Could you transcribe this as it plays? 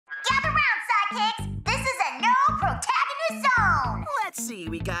sidekicks! This is a no protagonist zone! Let's see,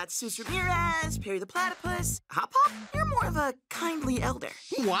 we got Soos Ramirez, Parody the Platypus Hop Pop. You're more of a kindly elder.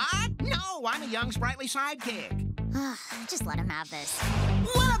 What? No, I'm a young, sprightly sidekick. Just let him have this.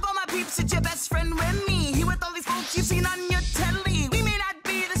 What up, all my peeps? It's your best friend Remy. Here with all these folks you've seen on your telly. We may not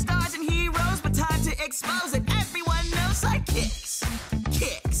be the stars and heroes, but time to expose it. Everyone knows sidekicks.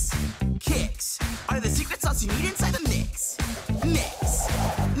 Kicks are the secret sauce you need inside the mix. Mix.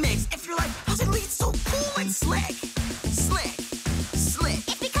 If you're like, how's it lead so cool and slick?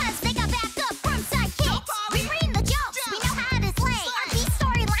 It's because they got backed up from sidekicks. We read the jokes, we know how to slay. Our B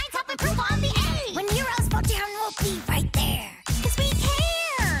storylines help improve on the A. When heroes fall down, we'll be right there. Cause we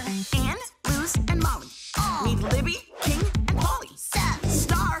care. And Luz and Molly. Meet Libby, King, and Polly.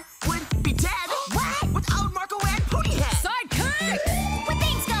 Star would be dead. What? Without Marco and Ponyhead. Sidekick! When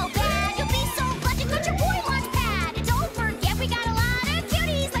things go bad, you'll be so glad you got your boy launch pad. And don't forget, we got a lot of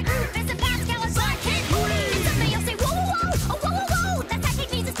cuties like Rufus and Pascal and Sidekick. And someday you'll say, whoa, whoa, whoa, oh, whoa, whoa, whoa. That sidekick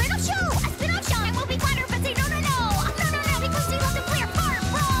needs a spin-off show. And we'll be flattered, but say, no, because we love to play our part,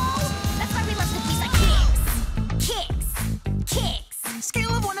 bro. That's why we love to be kicks.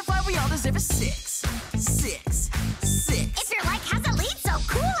 Scale of 1 to 5, we all deserve a 6. If you're like, how's it lead so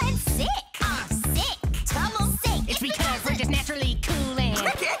cool and sick? Sick. Tell 'em. Sick. It's because we're just naturally cool and...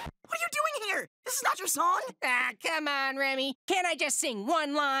 Cricket, what are you doing here? This is not your song. Ah, come on, Remy. Can't I just sing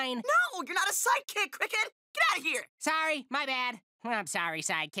one line? No, you're not a sidekick, Cricket. Get out of here. Sorry, my bad. I'm sorry,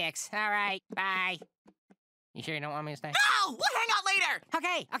 sidekicks. All right, bye. You sure you don't want me to stay? No, we'll hang out later.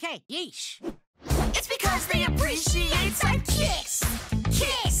 Okay, yeesh. It's because they appreciate sidekicks.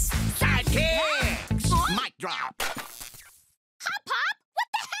 Sidekicks! Mic drop. Hop Pop? What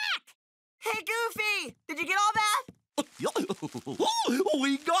the heck? Hey, Goofy, did you get all that?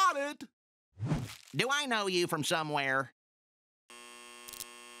 We got it. Do I know you from somewhere?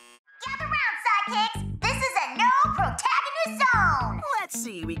 Gather round, sidekicks. This is a no protagonist zone. Let's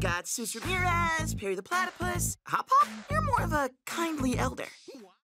see, we got Soos Ramirez, Parody the Platypus Hop Pop. You're more of a kindly elder.